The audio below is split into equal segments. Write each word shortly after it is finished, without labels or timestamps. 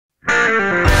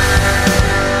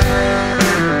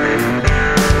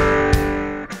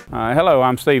Hello,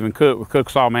 I'm Stephen Cook with Cook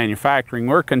Saw Manufacturing.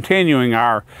 We're continuing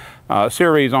our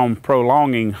series on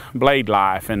prolonging blade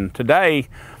life, and today,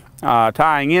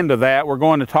 tying into that, we're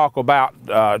going to talk about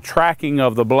tracking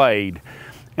of the blade.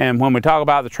 And when we talk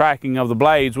about the tracking of the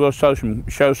blades, we'll show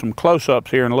some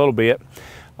close-ups here in a little bit,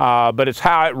 but it's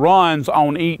how it runs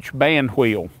on each band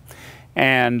wheel.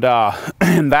 And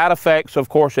that affects, of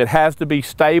course, it has to be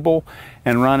stable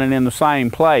and running in the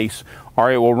same place, or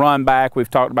it will run back. We've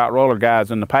talked about roller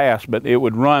guides in the past, but it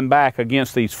would run back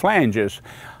against these flanges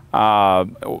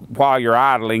while you're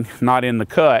idling, not in the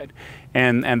cut,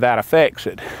 and that affects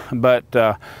it. But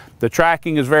the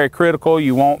tracking is very critical.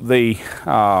 You want the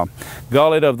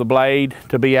gullet of the blade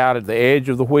to be out at the edge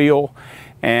of the wheel,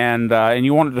 and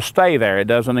you want it to stay there. It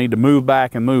doesn't need to move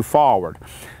back and move forward.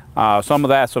 Some of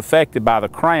that's affected by the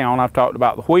crown. I've talked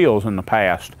about the wheels in the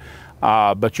past.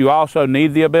 But you also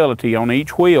need the ability on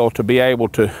each wheel to be able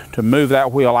to move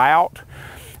that wheel out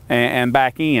and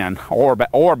back in,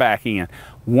 or back in.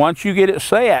 Once you get it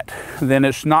set, then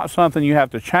it's not something you have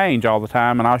to change all the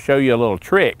time, and I'll show you a little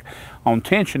trick on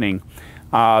tensioning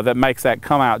that makes that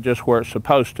come out just where it's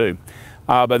supposed to.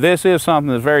 But this is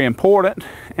something that's very important,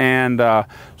 and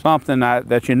something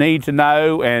that you need to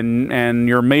know, and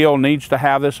your mill needs to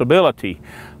have this ability.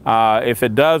 If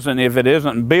it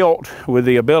isn't built with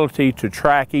the ability to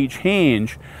track each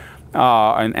hinge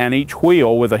and each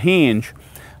wheel with a hinge,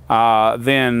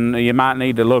 then you might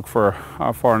need to look for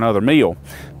another mill.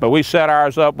 But we set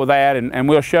ours up with that, and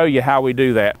we'll show you how we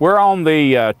do that. We're on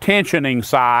the tensioning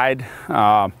side,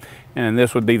 and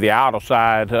this would be the idle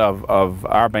side of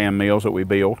our band mills that we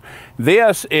build.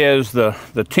 This is the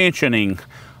tensioning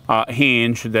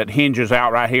hinge that hinges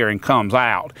out right here and comes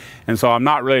out, and so I'm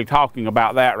not really talking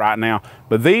about that right now.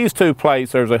 But these two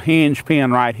plates, there's a hinge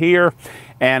pin right here,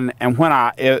 and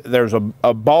when there's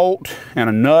a bolt and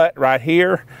a nut right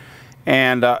here,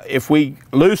 and if we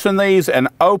loosen these and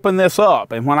open this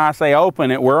up, and when I say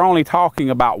open it, we're only talking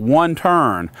about one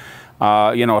turn.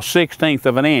 You know, a 1/16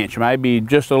 of an inch, maybe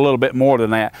just a little bit more than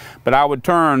that. But I would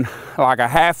turn like a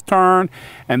half turn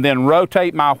and then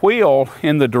rotate my wheel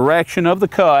in the direction of the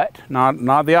cut,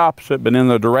 not the opposite, but in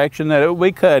the direction that it will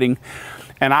be cutting.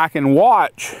 And I can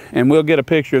watch, and we'll get a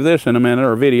picture of this in a minute,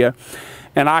 or a video,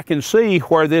 and I can see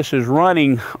where this is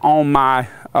running on my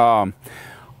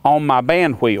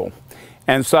band wheel.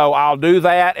 And so I'll do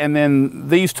that, and then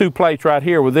these two plates right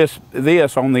here with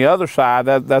this on the other side,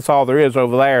 that's all there is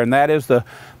over there, and that is the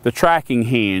tracking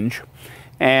hinge.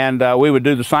 And we would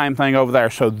do the same thing over there.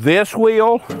 So this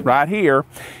wheel right here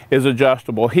is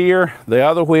adjustable here. The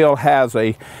other wheel has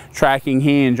a tracking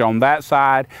hinge on that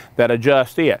side that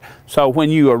adjusts it. So when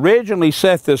you originally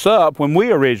set this up, when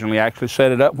we originally actually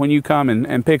set it up, when you come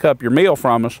and pick up your mill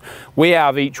from us, we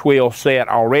have each wheel set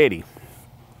already.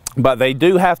 But they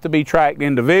do have to be tracked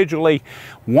individually.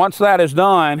 Once that is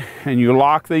done and you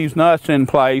lock these nuts in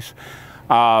place,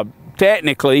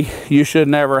 technically you should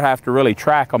never have to really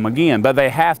track them again, but they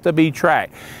have to be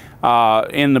tracked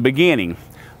in the beginning.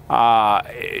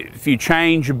 If you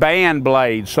change band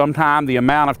blades, sometimes the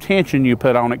amount of tension you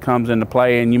put on it comes into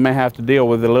play, and you may have to deal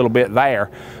with it a little bit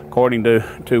there, according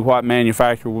to what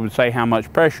manufacturer would say how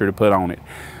much pressure to put on it.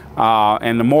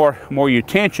 And the more you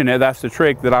tension it, that's the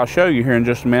trick that I'll show you here in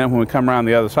just a minute when we come around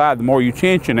the other side. The more you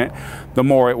tension it, the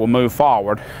more it will move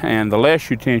forward, and the less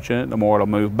you tension it, the more it'll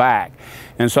move back.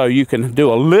 And so you can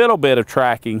do a little bit of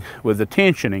tracking with the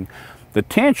tensioning. The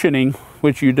tensioning,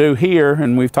 which you do here,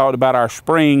 and we've talked about our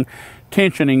spring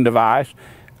tensioning device,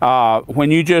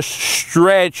 when you just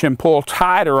stretch and pull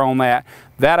tighter on that,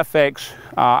 that affects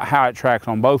how it tracks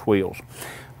on both wheels.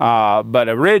 But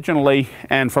originally,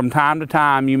 and from time to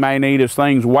time, you may need, as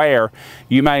things wear,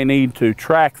 you may need to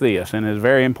track this, and it's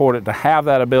very important to have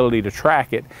that ability to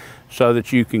track it so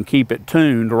that you can keep it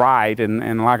tuned right.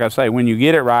 And like I say, when you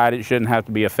get it right, it shouldn't have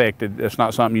to be affected. It's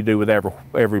not something you do with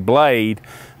every blade,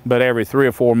 but every 3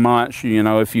 or 4 months, you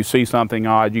know, if you see something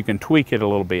odd, you can tweak it a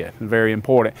little bit. It's very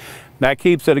important. That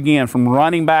keeps it, again, from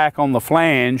running back on the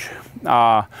flange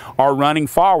or running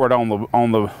forward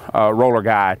on the roller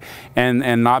guide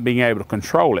and not being able to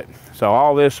control it. So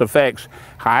all this affects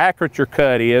how accurate your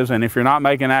cut is, and if you're not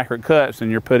making accurate cuts,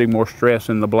 then you're putting more stress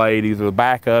in the blade, either the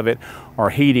back of it or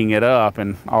heating it up,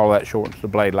 and all that shortens the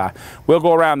blade life. We'll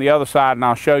go around the other side and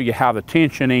I'll show you how the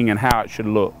tensioning and how it should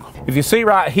look. If you see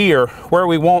right here where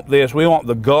we want this, we want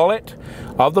the gullet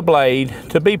of the blade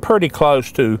to be pretty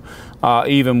close to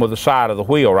even with the side of the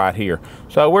wheel right here.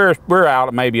 So we're out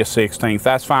at maybe a 1/16.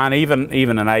 That's fine. Even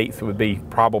an 1/8 would be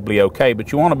probably okay,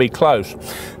 but you want to be close.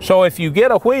 So if you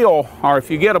get a wheel or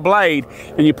if you get a blade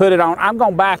and you put it on, I'm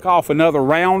going to back off another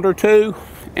round or two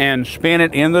and spin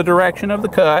it in the direction of the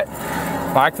cut.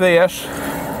 like this.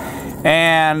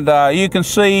 And you can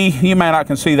see, you may not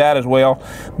can see that as well,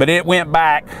 but it went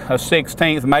back a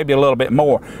 1/16, maybe a little bit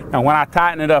more. Now when I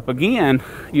tighten it up again,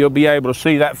 you'll be able to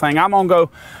see that thing. I'm gonna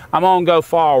go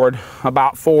forward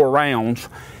about 4 rounds,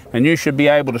 and you should be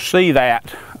able to see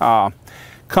that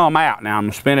come out. Now I'm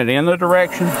gonna spin it in the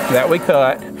direction that we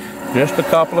cut, just a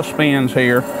couple of spins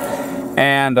here.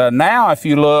 And now if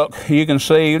you look, you can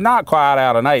see not quite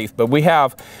out an 1/8, but we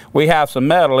have some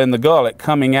metal in the gullet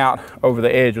coming out over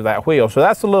the edge of that wheel. So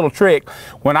that's a little trick.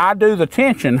 When I do the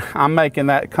tension, I'm making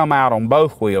that come out on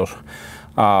both wheels,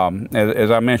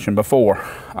 as I mentioned before.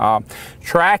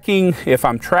 Tracking, if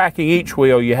I'm tracking each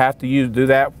wheel, you have to do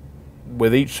that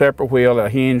with each separate wheel, a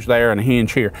hinge there and a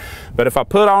hinge here. But if I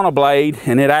put on a blade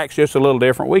and it acts just a little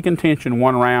different, we can tension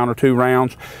 1 round or 2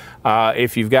 rounds.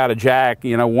 If you've got a jack,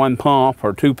 you know, 1 pump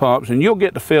or 2 pumps, and you'll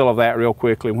get the feel of that real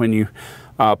quickly when you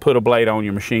put a blade on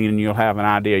your machine, and you'll have an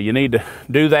idea. You need to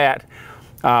do that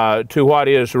to what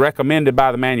is recommended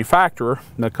by the manufacturer,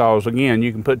 because again,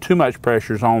 you can put too much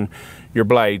pressures on your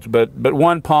blades. But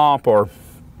 1 pump or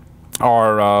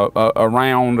a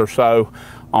round or so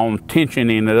on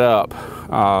tensioning it up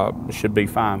should be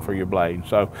fine for your blade.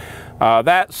 So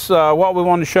that's what we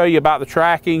wanted to show you about the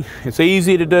tracking. It's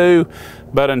easy to do,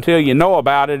 but until you know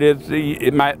about it,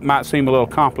 it might seem a little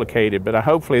complicated, but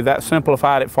hopefully that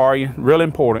simplified it for you. Real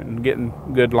important in getting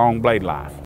good long blade life.